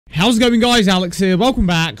How's it going, guys? Alex here. Welcome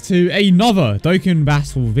back to another Dokkan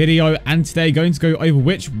Battle video, and today going to go over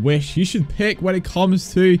which wish you should pick when it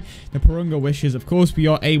comes to the Porunga wishes. Of course, we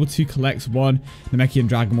are able to collect one Namekian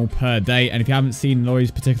Dragon Ball per day, and if you haven't seen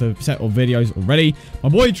those particular set of videos already, my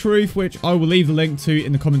boy Truth, which I will leave the link to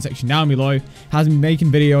in the comment section down below, has been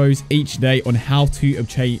making videos each day on how to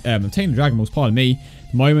obtain the Dragon Balls, pardon me,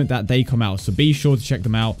 the moment that they come out. So be sure to check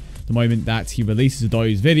them out the moment that he releases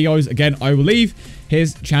those videos. Again, I will leave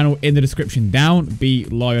his channel in the description down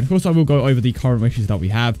below, and of course I will go over the current wishes that we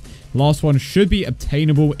have. The last one should be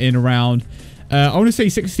obtainable in around I want to say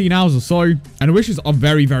 16 hours or so, and the wishes are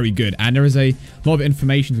very good, and there is a lot of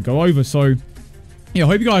information to go over. So yeah, I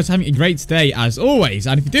hope you guys are having a great day as always,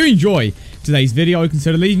 and if you do enjoy today's video,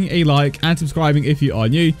 consider leaving a like and subscribing if you are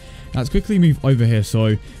new. Let's quickly move over here.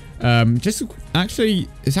 So it's actually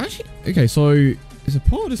okay, so it's a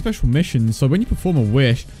part of the special mission. So when you perform a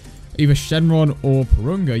wish, either Shenron or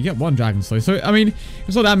Porunga, you get one Dragon Stone. So, I mean,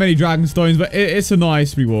 it's not that many Dragon Stones, but it's a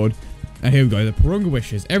nice reward. And here we go, the Porunga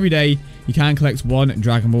wishes. Every day, you can collect one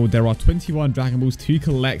Dragon Ball. There are 21 Dragon Balls to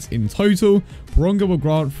collect in total. Porunga will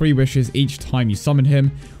grant 3 wishes each time you summon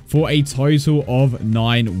him, for a total of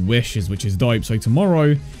 9 wishes, which is dope. So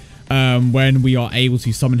tomorrow, when we are able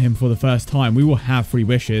to summon him for the first time, we will have 3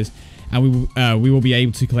 wishes. And we will be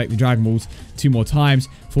able to collect the Dragon Balls 2 more times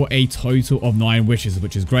for a total of 9 wishes,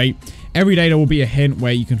 which is great. Every day there will be a hint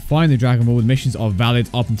where you can find the Dragon Ball. The missions are valid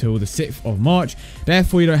up until the 6th of March.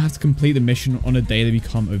 Therefore, you don't have to complete the mission on the day they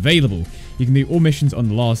become available. You can do all missions on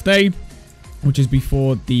the last day, which is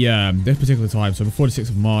before the this particular time, so before the 6th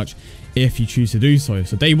of March, if you choose to do so.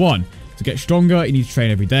 So day 1, to get stronger, you need to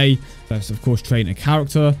train every day. That's, of course, train a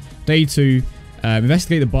character. Day 2,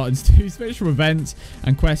 investigate the buttons to switch from events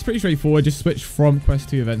and quests. Pretty straightforward. Just switch from quest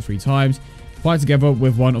to events 3 times. Fight together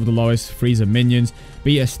with one of the lowest Frieza minions.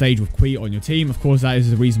 Beat a stage with Kui on your team. Of course, that is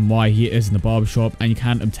the reason why he is in the barbershop, and you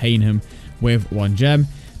can obtain him with 1 gem.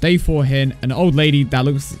 Day 4 hint. An old lady that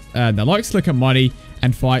likes to look at money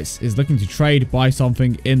and fights is looking to trade, buy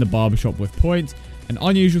something in the barbershop with points. An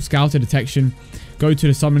unusual scouter detection. Go to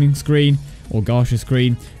the summoning screen or Garsha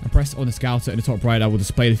screen and press on the scouter in the top right. That will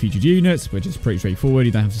display the featured units, which is pretty straightforward.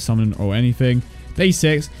 You don't have to summon or anything. Day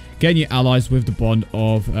 6, get your allies with the bond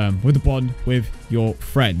with your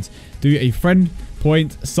friends. Do a friend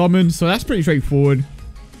point summon. So that's pretty straightforward.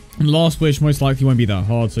 And last wish most likely won't be that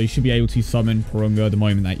hard, so you should be able to summon Porunga the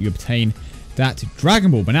moment that you obtain that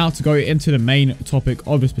Dragon Ball. But now to go into the main topic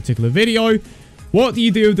of this particular video. What do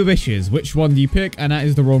you do with the wishes? Which one do you pick? And that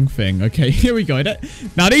is the wrong thing. Okay, here we go.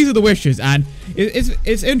 Now, these are the wishes, and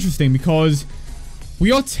it's interesting because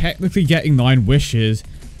we are technically getting 9 wishes,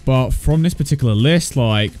 but from this particular list,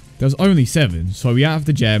 like, there's only 7. So we have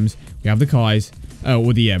the gems, we have the Kais,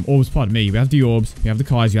 or the orbs, pardon me. We have the orbs, we have the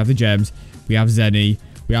Kais, we have the gems, we have Zenny,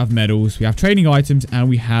 we have medals, we have training items, and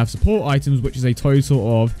we have support items, which is a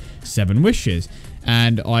total of 7 wishes.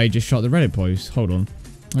 And I just shot the Reddit post. Hold on.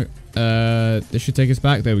 This should take us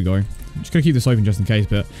back. There we go. I'm just gonna keep this open just in case,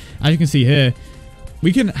 but as you can see here,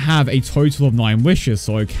 we can have a total of 9 wishes.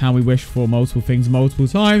 So can we wish for multiple things multiple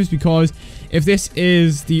times? Because if this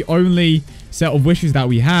is the only set of wishes that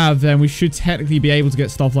we have, then we should technically be able to get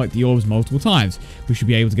stuff like the orbs multiple times. We should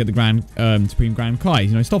be able to get the Grand Supreme Grand Kai,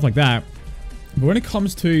 you know, stuff like that. But when it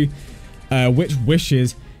comes to which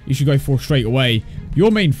wishes you should go for straight away,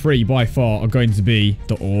 your main 3 by far are going to be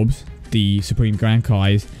the orbs, the Supreme Grand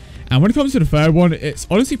Kais. And when it comes to the third one, it's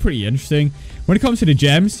honestly pretty interesting. When it comes to the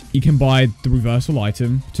gems, you can buy the reversal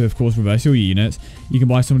item to, of course, reverse your units. You can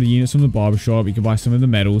buy some of the units from the barbershop. You can buy some of the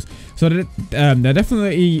medals. So there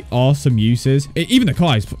definitely are some uses. Even the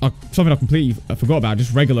Kais, something I completely forgot about,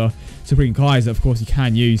 just regular Supreme Kais that, of course, you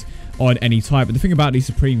can use on any type. But the thing about these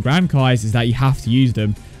Supreme Grand Kais is that you have to use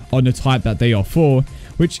them on the type that they are for,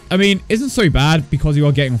 which, I mean, isn't so bad because you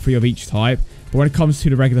are getting 3 of each type. But when it comes to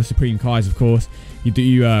the regular Supreme Kais, of course, you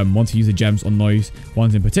do want to use the gems on those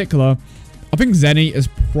ones in particular. I think Zenny is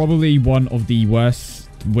probably one of the worst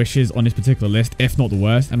wishes on this particular list, if not the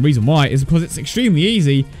worst. And the reason why is because it's extremely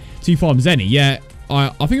easy to farm Zenny. Yeah, I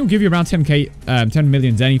think it'll give you around 10 million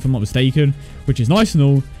Zenny, if I'm not mistaken, which is nice and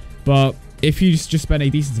all. But if you just spend a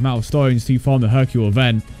decent amount of stones to farm the Hercule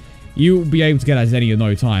event, you'll be able to get that Zenny in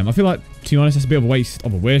no time. I feel like, to be honest, that's a bit of a waste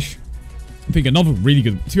of a wish. I think another really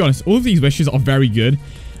good, to be honest, all of these wishes are very good,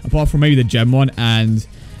 apart from maybe the gem one and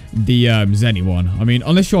the Zenny one. I mean,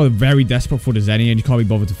 unless you're very desperate for the Zenny and you can't be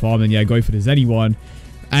bothered to farm, then yeah, go for the Zenny one.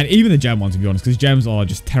 And even the gem one, to be honest, because gems are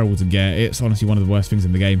just terrible to get. It's honestly one of the worst things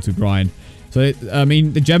in the game to grind. So, I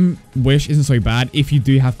mean, the gem wish isn't so bad if you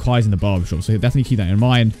do have Kais in the barbershop. So definitely keep that in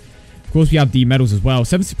mind. Of course, we have the medals as well.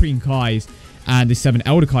 7 Supreme Kais. And the 7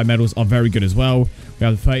 Elder Kai medals are very good as well. We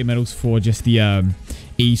have the 30 medals for just the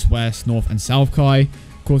East, West, North, and South Kai.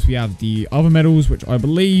 Of course, we have the other medals, which I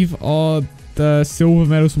believe are the silver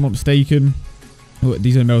medals, if I'm not mistaken.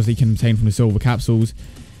 These are the medals that you can obtain from the silver capsules.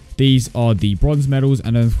 These are the bronze medals.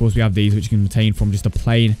 And then, of course, we have these, which you can obtain from just the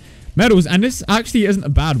plain medals. And this actually isn't a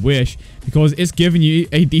bad wish, because it's giving you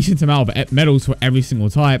a decent amount of medals for every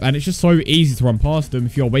single type. And it's just so easy to run past them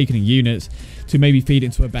if you're awakening units to maybe feed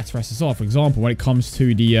into a better SSR. For example, when it comes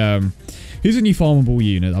to the... who's a new farmable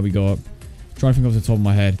unit that we got? Trying to think off the top of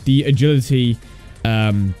my head. The agility...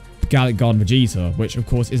 Gallic Guard Vegeta, which of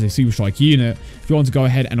course is a super strike unit. If you want to go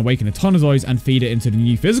ahead and awaken a ton of those and feed it into the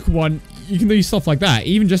new physical one, you can do stuff like that.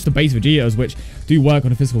 Even just the base Vegetas, which do work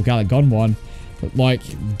on a physical Gallic Gun one, but like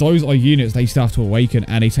those are units they still have to awaken,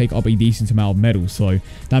 and they take up a decent amount of medals. So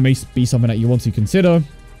that may be something that you want to consider.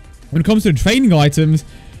 When it comes to the training items,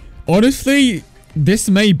 honestly, this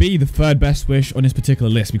may be the third best wish on this particular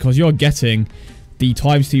list, because you're getting the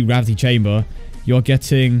 ×2 gravity chamber, you're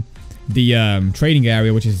getting the training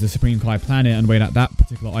area, which is the Supreme Kai planet. And the way that that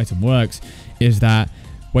particular item works is that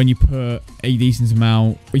when you put a decent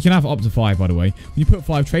amount, we can have up to 5, by the way. When you put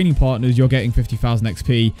 5 training partners, you're getting 50,000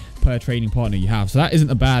 XP per training partner you have. So that isn't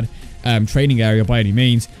a bad training area by any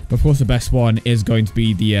means. But of course, the best one is going to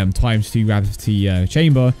be the ×2 gravity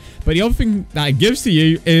chamber. But the other thing that it gives to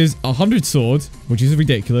you is 100 swords, which is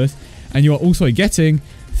ridiculous. And you are also getting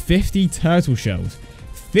 50 turtle shells.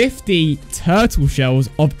 50 turtle shells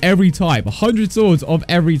of every type. 100 swords of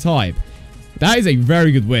every type. That is a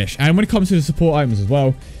very good wish. And when it comes to the support items as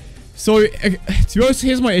well. So, to be honest,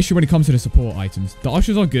 here's my issue when it comes to the support items. The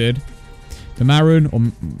ushers are good. The Maroon, or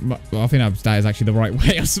well, I think that is actually the right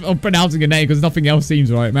way of pronouncing a name, because nothing else seems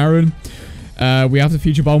right. Maroon. We have the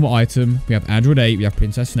Future Bulma item. We have Android 8. We have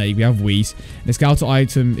Princess Snake. We have Whis. The Scouter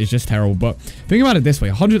item is just terrible. But think about it this way.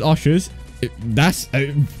 100 ushers. That's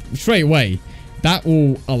straight away. That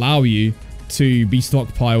will allow you to be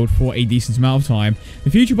stockpiled for a decent amount of time. The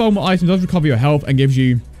Future Bulma item does recover your health and gives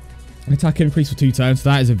you an attack increase for 2 turns. So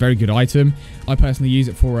that is a very good item. I personally use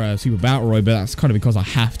it for a Super Battle Roy, but that's kind of because I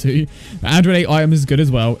have to. The Android 8 item is good as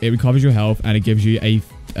well. It recovers your health and it gives you a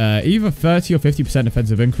either 30 or 50%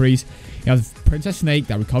 defensive increase. You have Princess Snake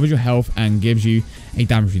that recovers your health and gives you a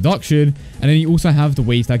damage reduction. And then you also have the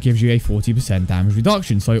Whis that gives you a 40% damage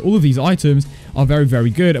reduction. So all of these items are very, very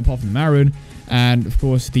good, apart from the Maroon. And, of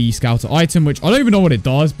course, the Scouter item, which I don't even know what it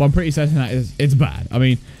does, but I'm pretty certain that it's bad. I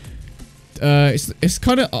mean, it's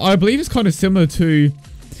kind of... I believe it's kind of similar to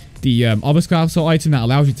the other Scouter item that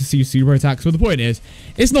allows you to see super attacks. But the point is,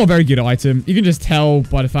 it's not a very good item. You can just tell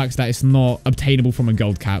by the fact that it's not obtainable from a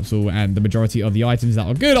gold capsule. And the majority of the items that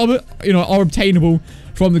are good are obtainable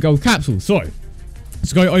from the gold capsule. So,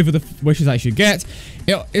 let's go over the wishes that you should get.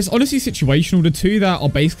 It's honestly situational. The 2 that are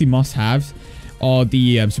basically must-haves are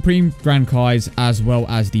the Supreme Grand Kais as well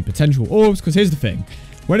as the potential orbs. Because here's the thing,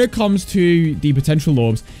 when it comes to the potential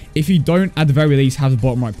orbs, if you don't at the very least have the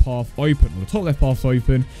bottom right path open or the top left path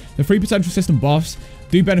open, the 3 potential system buffs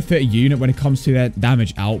do benefit a unit when it comes to their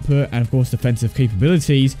damage output and of course defensive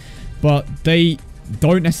capabilities, but they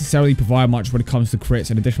don't necessarily provide much when it comes to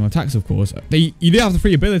crits and additional attacks. Of course, you do have the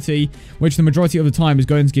free ability, which the majority of the time is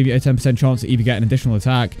going to give you a 10% chance to either get an additional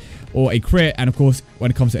attack or a crit. And of course, when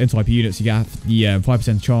it comes to N-type units, you have the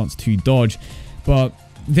 5% chance to dodge. But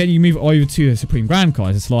then you move over to the Supreme Grand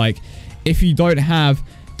Kais. It's like, if you don't have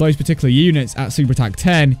those particular units at Super Attack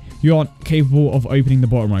 10, you aren't capable of opening the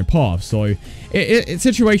bottom right path. So it's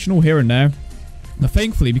situational here and there. But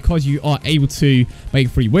thankfully, because you are able to make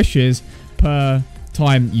 3 wishes per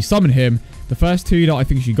time you summon him, the first 2 that I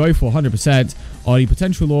think you should go for 100% are the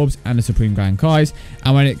potential orbs and the Supreme Grand Kais.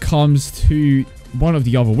 And when it comes to one of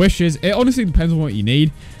the other wishes, it honestly depends on what you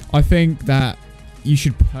need. I think that you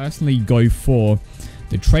should personally go for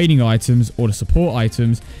the training items or the support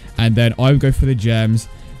items, and then I would go for the gems,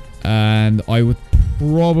 and I would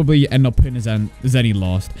probably end up putting Zenny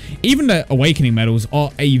last. Even the awakening medals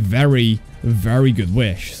are a very, very good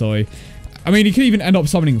wish. So I mean, you could even end up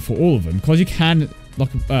summoning for all of them, because you can,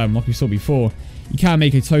 like we saw before, you can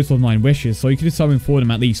make a total of 9 wishes, so you could summon for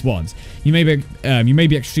them at least once. You may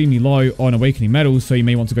be extremely low on awakening medals, so you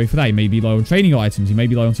may want to go for that. You may be low on training items, you may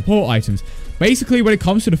be low on support items. Basically, when it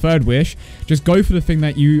comes to the third wish, just go for the thing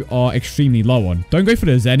that you are extremely low on. Don't go for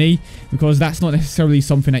the Zenny, because that's not necessarily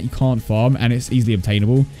something that you can't farm, and it's easily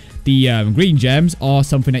obtainable. The green gems are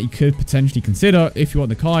something that you could potentially consider if you want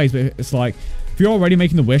the Kais, but it's like, if you're already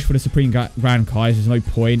making the wish for the Supreme Grand Kais, there's no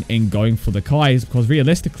point in going for the Kais, because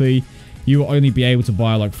realistically, you will only be able to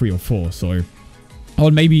buy like 3 or 4. So I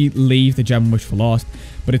would maybe leave the gem wish for last.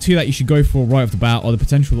 But the 2 that you should go for right off the bat are the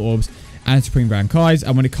potential orbs and Supreme Grand Kais.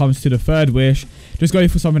 And when it comes to the third wish, just go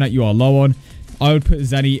for something that you are low on. I would put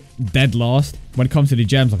Zenny dead last. When it comes to the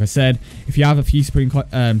gems, like I said, if you have a few Supreme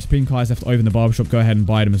Kais left over in the barbershop, go ahead and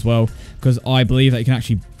buy them as well. Because I believe that you can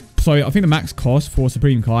actually... So I think the max cost for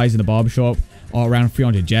Supreme Kais in the barbershop are around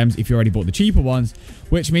 300 gems if you already bought the cheaper ones.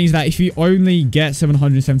 Which means that if you only get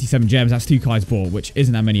 777 gems, that's 2 Kais bought, which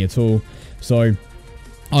isn't that many at all. So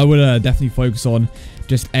I would definitely focus on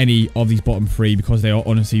just any of these bottom 3 because they are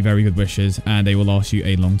honestly very good wishes and they will last you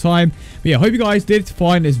a long time. But yeah, hope you guys did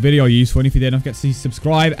find this video useful, and if you did, don't forget to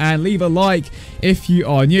subscribe and leave a like if you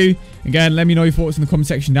are new. Again, let me know your thoughts in the comment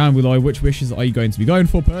section down below. Which wishes are you going to be going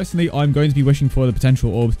for? Personally, I'm going to be wishing for the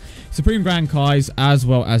potential orbs, Supreme Grand Kais, as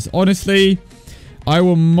well as, honestly, I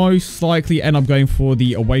will most likely end up going for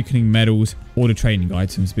the Awakening medals or the training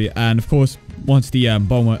items. And of course, once the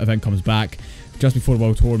Bomber event comes back, just before the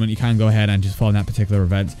World Tournament, you can go ahead and just farm that particular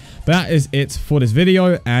event. But that is it for this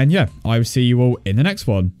video. And yeah, I will see you all in the next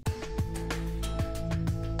one.